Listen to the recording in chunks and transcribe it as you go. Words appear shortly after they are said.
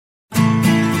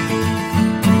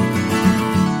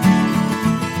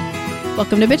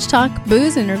Welcome to Bitch Talk,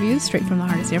 booze interviews straight from the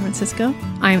heart of San Francisco.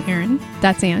 I'm Erin.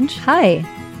 That's Ange. Hi.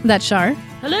 That's Shar.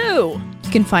 Hello.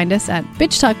 You can find us at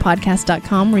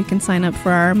bitchtalkpodcast.com, where you can sign up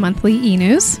for our monthly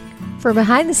e-news. For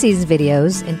behind-the-scenes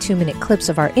videos and 2-minute clips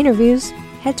of our interviews,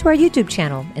 head to our YouTube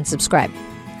channel and subscribe.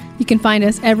 You can find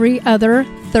us every other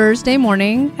Thursday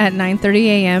morning at 9:30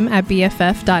 a.m. at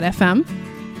bff.fm.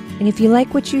 And if you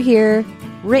like what you hear,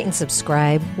 rate and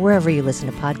subscribe wherever you listen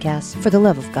to podcasts. For the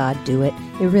love of God, do it.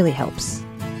 It really helps.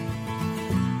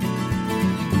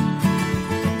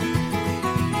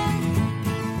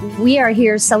 We are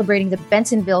here celebrating the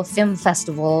Bentonville Film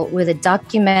Festival with a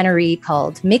documentary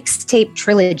called Mixtape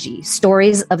Trilogy,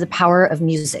 Stories of the Power of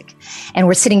Music. And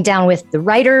we're sitting down with the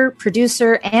writer,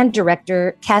 producer, and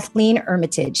director, Kathleen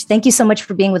Ermitage. Thank you so much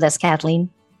for being with us, Kathleen.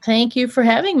 Thank you for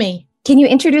having me. Can you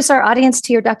introduce our audience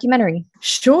to your documentary?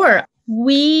 Sure.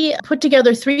 We put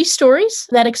together 3 stories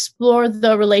that explore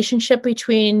the relationship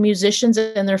between musicians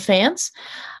and their fans.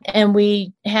 And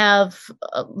we have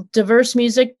diverse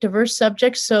music, diverse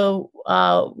subjects. So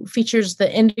features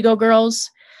the Indigo Girls,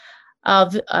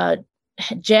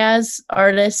 jazz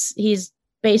artist. He's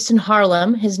based in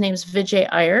Harlem. His name's Vijay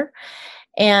Iyer.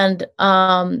 And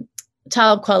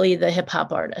Talib Kweli, the hip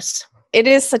hop artist. It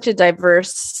is such a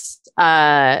diverse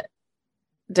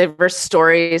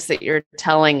stories that you're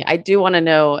telling. I do want to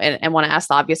know and want to ask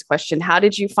the obvious question. How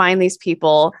did you find these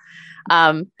people?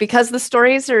 Because the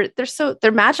stories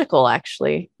they're magical,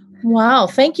 actually. Wow.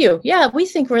 Thank you. Yeah, we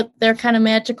think they're kind of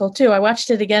magical too. I watched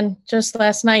it again just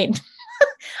last night.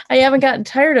 I haven't gotten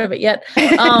tired of it yet.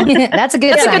 That's a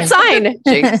good sign.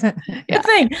 Good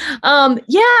thing.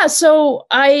 So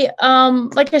I,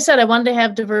 like I said, I wanted to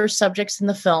have diverse subjects in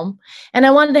the film, and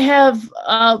I wanted to have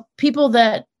people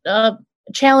that,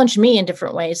 challenged me in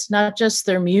different ways, not just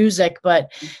their music, but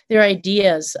their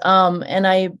ideas. And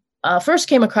I first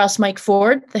came across Mike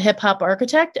Ford, the hip hop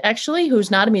architect, actually, who's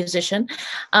not a musician.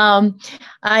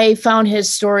 I found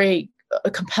his story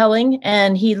compelling,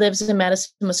 and he lives in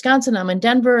Madison, Wisconsin. I'm in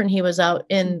Denver, and he was out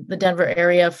in the Denver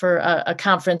area for a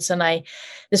conference. And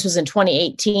this was in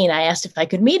 2018. I asked if I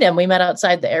could meet him. We met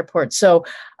outside the airport. So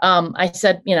I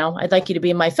said, I'd like you to be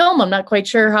in my film. I'm not quite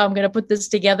sure how I'm going to put this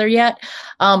together yet.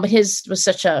 But his was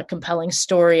such a compelling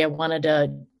story. I wanted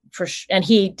to, and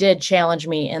he did challenge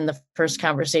me in the first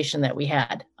conversation that we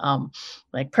had.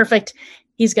 Perfect.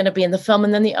 He's going to be in the film.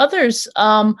 And then the others,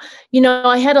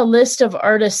 I had a list of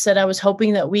artists that I was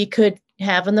hoping that we could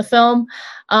have in the film.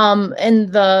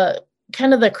 And the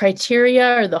kind of the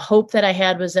criteria or the hope that I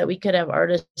had was that we could have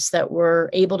artists that were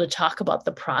able to talk about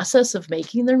the process of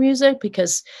making their music,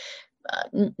 because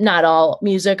not all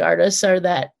music artists are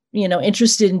that,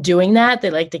 interested in doing that. They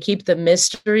like to keep the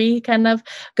mystery kind of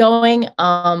going.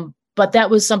 But that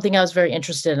was something I was very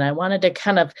interested in. I wanted to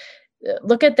kind of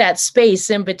look at that space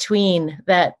in between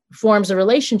that forms a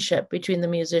relationship between the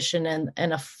musician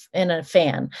and a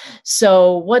fan.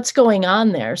 So what's going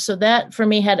on there? So that for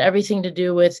me had everything to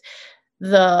do with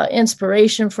the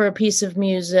inspiration for a piece of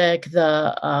music,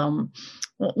 the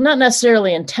not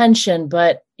necessarily intention,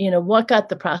 but what got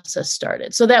the process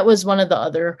started. So that was one of the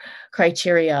other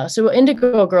criteria. So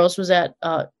Indigo Girls was I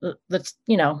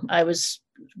was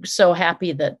so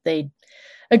happy that they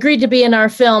agreed to be in our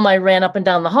film. I ran up and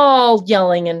down the hall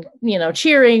yelling and,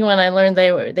 cheering when I learned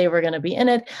they were going to be in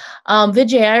it.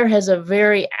 Vijay Iyer has a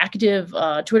very active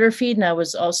Twitter feed, and I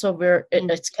was also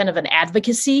it's kind of an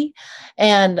advocacy.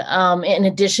 And in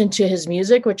addition to his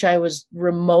music, which I was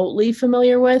remotely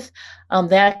familiar with,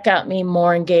 that got me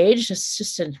more engaged. It's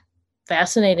just a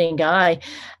fascinating guy.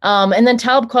 And then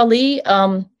Talib Kweli,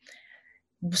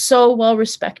 so well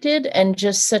respected and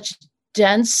just such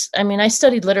dense. I mean, I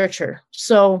studied literature.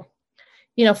 So,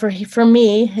 for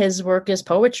me, his work is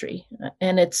poetry,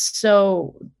 and it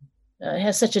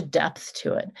has such a depth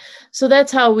to it. So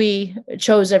that's how we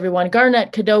chose everyone.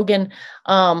 Garnet Cadogan,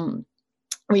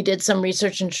 we did some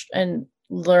research and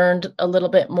learned a little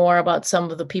bit more about some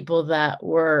of the people that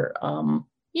were,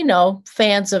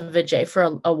 fans of Vijay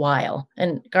for a while.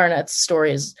 And Garnet's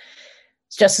story is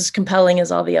just as compelling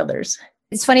as all the others.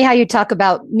 It's funny how you talk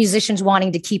about musicians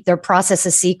wanting to keep their process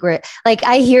a secret. Like,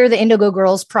 I hear the Indigo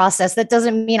Girls process. That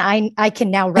doesn't mean I can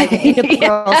now write an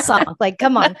Indigo Girls song. Like,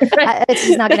 come on. It's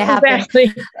just not going to happen.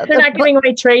 Exactly. They're not giving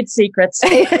away trade secrets.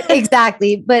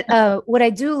 Exactly. But what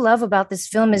I do love about this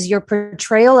film is your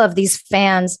portrayal of these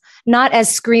fans, not as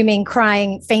screaming,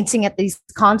 crying, fainting at these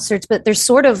concerts, but they're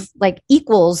sort of like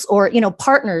equals or,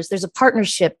 partners. There's a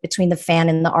partnership between the fan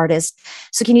and the artist.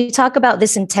 So can you talk about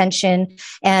this intention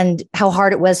and how hard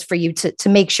it was for you to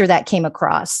make sure that came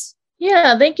across?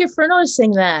 Yeah, thank you for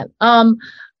noticing that.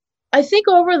 I think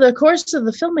over the course of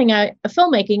the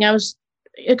filmmaking, I was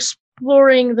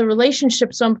exploring the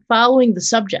relationship. So I'm following the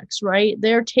subjects, right?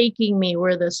 They're taking me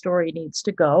where the story needs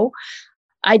to go.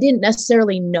 I didn't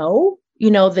necessarily know,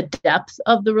 the depth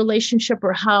of the relationship,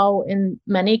 or how in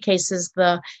many cases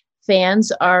the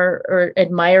fans or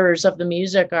admirers of the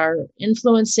music are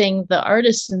influencing the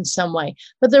artist in some way.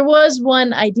 But there was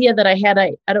one idea that I had.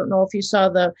 I don't know if you saw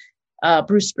the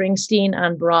Bruce Springsteen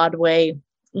on Broadway,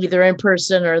 either in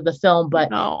person or the film,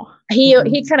 but No.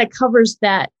 he kind of covers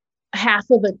that half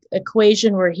of the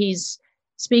equation where he's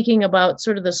speaking about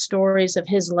sort of the stories of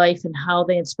his life and how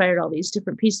they inspired all these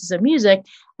different pieces of music.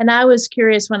 And I was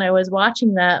curious when I was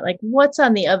watching that, like, what's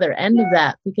on the other end of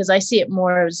that? Because I see it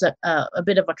more as a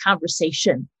bit of a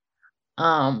conversation.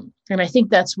 And I think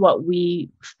that's what we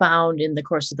found in the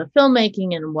course of the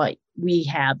filmmaking and what we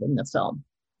have in the film.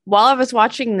 While I was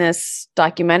watching this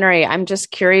documentary, I'm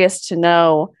just curious to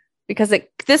know, because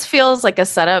this feels like a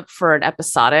setup for an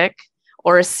episodic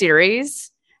or a series.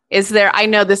 Is there, I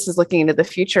know this is looking into the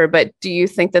future, but do you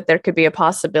think that there could be a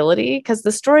possibility? Because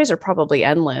the stories are probably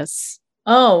endless.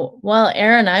 Oh, well,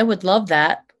 Erin, I would love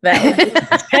that. That would be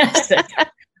fantastic.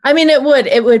 I mean, it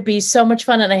would be so much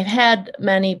fun. And I've had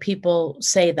many people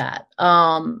say that.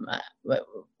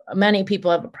 Many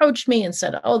people have approached me and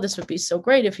said, oh, this would be so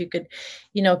great if you could,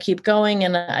 keep going.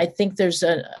 And I think there's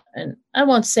I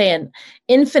won't say an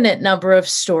infinite number of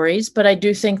stories, but I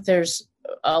do think there's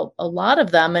a lot of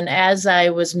them. And as I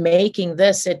was making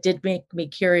this, it did make me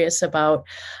curious about,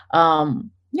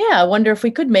 I wonder if we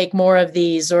could make more of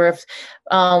these, or if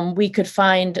we could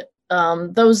find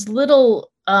those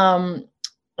little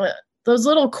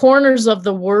corners of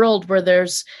the world where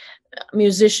there's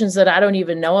musicians that I don't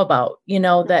even know about,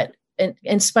 that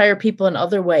inspire people in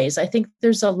other ways. I think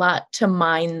there's a lot to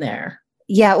mine there.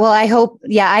 Yeah, well, I hope.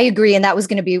 Yeah, I agree. And that was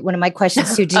going to be one of my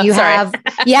questions too. Do you have,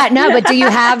 but do you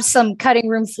have some cutting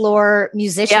room floor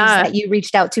musicians that you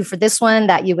reached out to for this one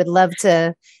that you would love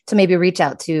to maybe reach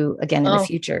out to again in the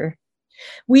future?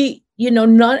 We,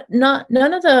 none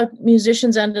of the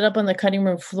musicians ended up on the cutting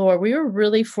room floor. We were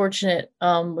really fortunate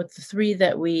with the three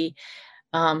that we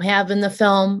have in the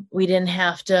film. We didn't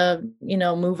have to,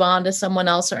 move on to someone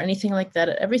else or anything like that.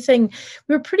 Everything,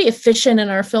 we were pretty efficient in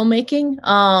our filmmaking.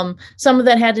 Some of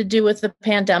that had to do with the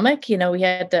pandemic. We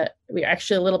were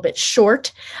actually a little bit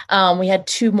short. We had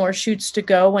 2 more shoots to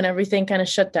go when everything kind of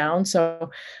shut down. So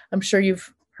I'm sure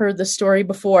you've heard the story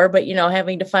before, but,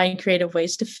 having to find creative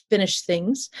ways to finish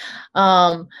things.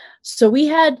 So we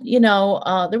had,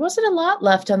 there wasn't a lot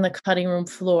left on the cutting room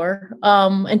floor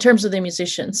in terms of the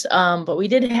musicians. But we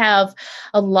did have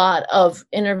a lot of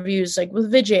interviews, like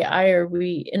with Vijay Iyer.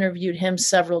 We interviewed him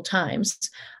several times.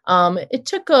 It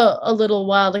took a little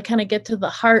while to kind of get to the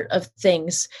heart of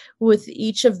things with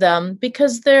each of them,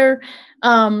 because they're,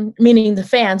 meaning the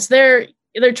fans, they're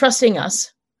trusting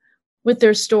us with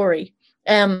their story.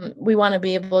 We want to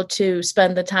be able to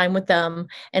spend the time with them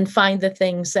and find the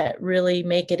things that really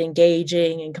make it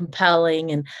engaging and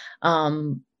compelling and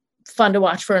fun to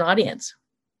watch for an audience.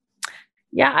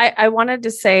 Yeah, I wanted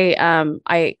to say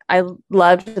I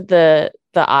loved the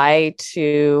eye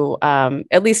to,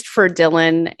 at least for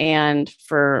Dylan and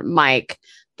for Mike,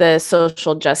 the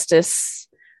social justice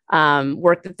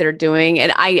work that they're doing.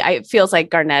 And it feels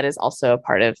like Garnett is also a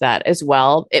part of that as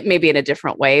well. It may be in a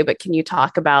different way, but can you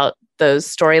talk about those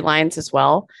storylines as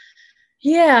well?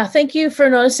 Yeah, thank you for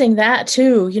noticing that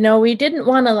too. We didn't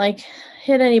want to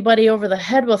hit anybody over the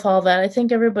head with all that. I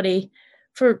think everybody,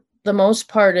 for the most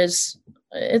part,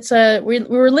 we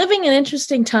were living in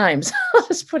interesting times.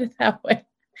 Let's put it that way.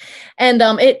 And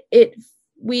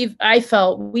we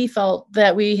felt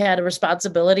that we had a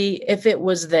responsibility, if it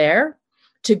was there,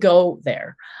 to go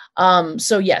there.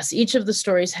 So yes, each of the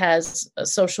stories has a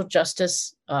social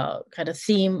justice kind of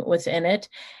theme within it.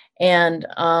 And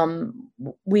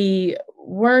we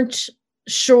weren't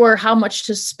sure how much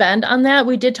to spend on that.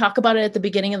 We did talk about it at the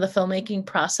beginning of the filmmaking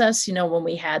process, when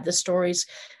we had the stories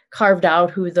carved out,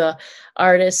 who the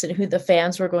artists and who the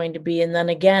fans were going to be. And then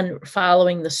again,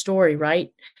 following the story,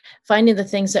 right? Finding the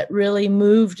things that really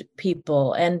moved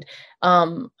people and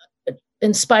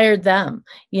inspired them.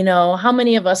 How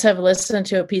many of us have listened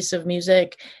to a piece of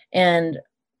music and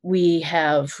we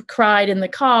have cried in the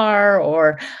car,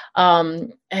 or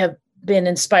have been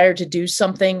inspired to do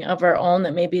something of our own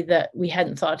that maybe that we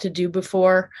hadn't thought to do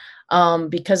before,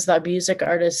 because the music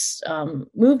artists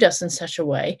moved us in such a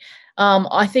way.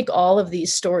 I think all of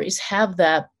these stories have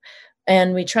that,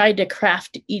 and we tried to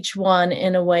craft each one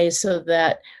in a way so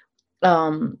that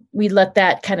we let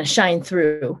that kind of shine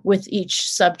through with each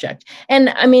subject. And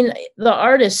I mean, the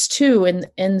artists too,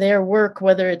 in their work,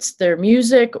 whether it's their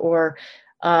music or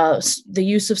the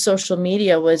use of social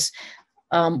media, was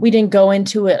We didn't go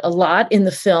into it a lot in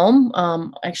the film.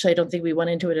 Actually, I don't think we went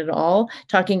into it at all,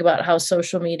 talking about how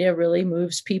social media really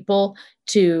moves people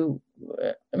to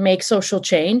make social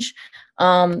change.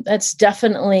 That's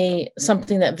definitely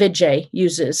something that Vijay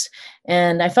uses.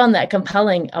 And I found that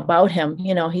compelling about him.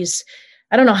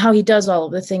 I don't know how he does all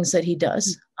of the things that he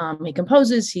does. He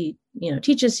composes, he,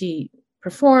 teaches, he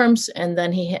performs, and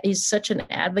then he's such an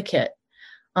advocate.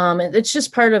 It's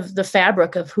just part of the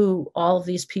fabric of who all of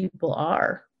these people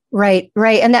are. Right.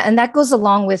 And that goes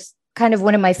along with kind of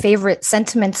one of my favorite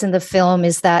sentiments in the film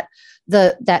is that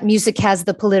that music has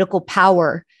the political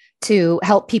power to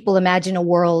help people imagine a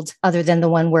world other than the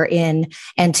one we're in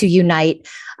and to unite.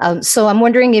 So I'm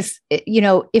wondering if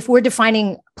we're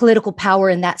defining political power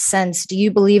in that sense, do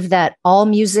you believe that all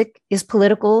music is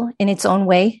political in its own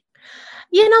way?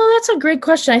 That's a great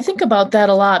question. I think about that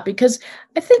a lot because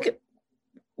I think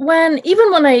when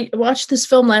I watched this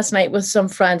film last night with some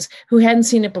friends who hadn't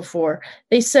seen it before,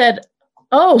 they said,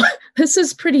 "Oh, this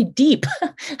is pretty deep."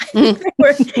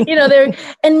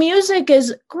 And music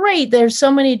is great. There's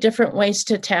so many different ways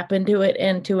to tap into it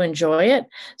and to enjoy it.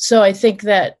 So I think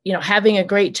that, having a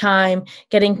great time,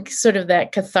 getting sort of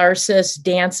that catharsis,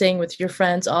 dancing with your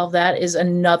friends, all of that is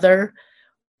another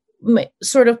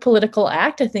sort of political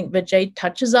act. I think Vijay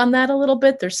touches on that a little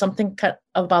bit. There's something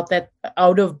about that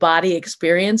out of body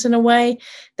experience in a way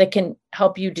that can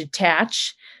help you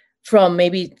detach from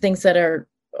maybe things that are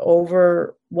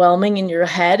overwhelming in your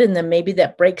head. And then maybe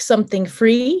that breaks something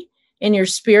free in your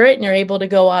spirit and you're able to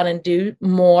go on and do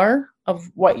more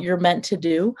of what you're meant to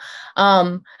do.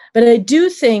 But I do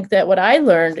think that what I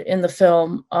learned in the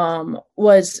film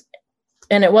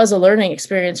and it was a learning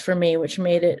experience for me, which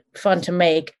made it fun to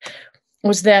make,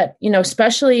 was that,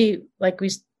 especially like we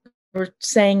were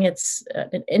saying, it's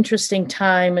an interesting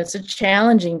time. It's a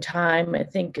challenging time. I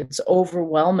think it's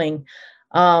overwhelming.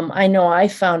 I know I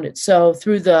found it so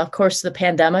through the course of the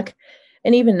pandemic.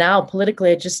 And even now,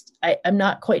 politically, I'm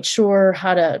not quite sure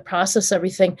how to process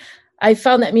everything. I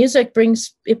found that music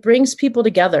brings people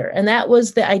together. And that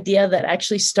was the idea that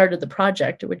actually started the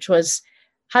project, which was,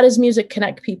 how does music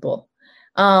connect people?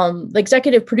 The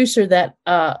executive producer that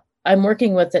I'm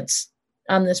working with that's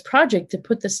on this project to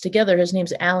put this together, his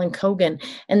name's Alan Cogan.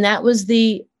 And that was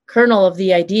the kernel of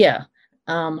the idea.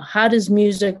 How does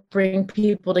music bring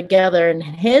people together? In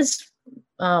his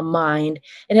mind,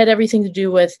 it had everything to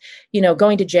do with,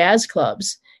 going to jazz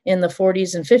clubs in the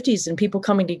 40s and 50s and people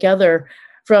coming together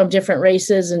from different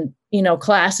races and,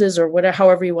 classes or whatever,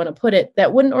 however you want to put it,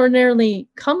 that wouldn't ordinarily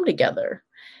come together.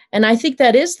 And I think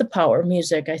that is the power of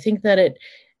music. I think that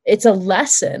it's a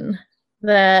lesson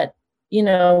that,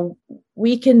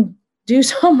 we can do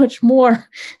so much more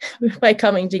by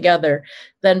coming together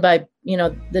than by,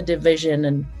 the division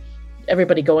and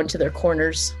everybody going to their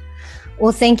corners.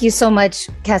 Well, thank you so much,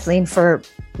 Kathleen, for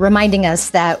reminding us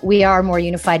that we are more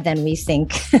unified than we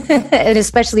think, and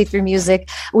especially through music.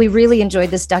 We really enjoyed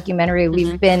this documentary.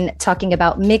 We've been talking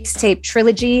about Mixtape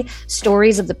Trilogy,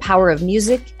 Stories of the Power of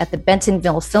Music at the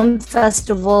Bentonville Film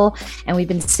Festival. And we've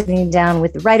been sitting down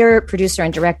with the writer, producer,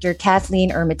 and director,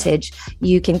 Kathleen Ermitage.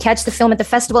 You can catch the film at the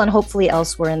festival and hopefully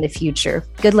elsewhere in the future.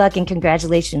 Good luck and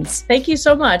congratulations. Thank you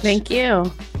so much. Thank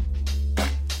you.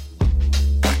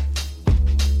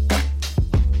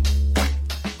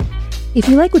 If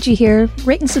you like what you hear,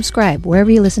 rate and subscribe wherever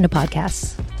you listen to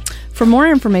podcasts. For more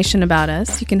information about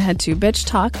us, you can head to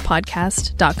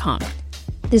bitchtalkpodcast.com.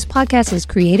 This podcast is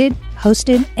created,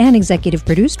 hosted, and executive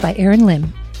produced by Aaron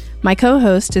Lim. My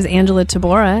co-host is Angela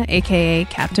Tabora, aka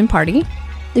Captain Party.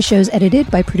 The show's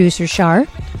edited by producer Shar.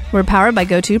 We're powered by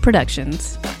GoTo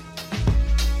Productions.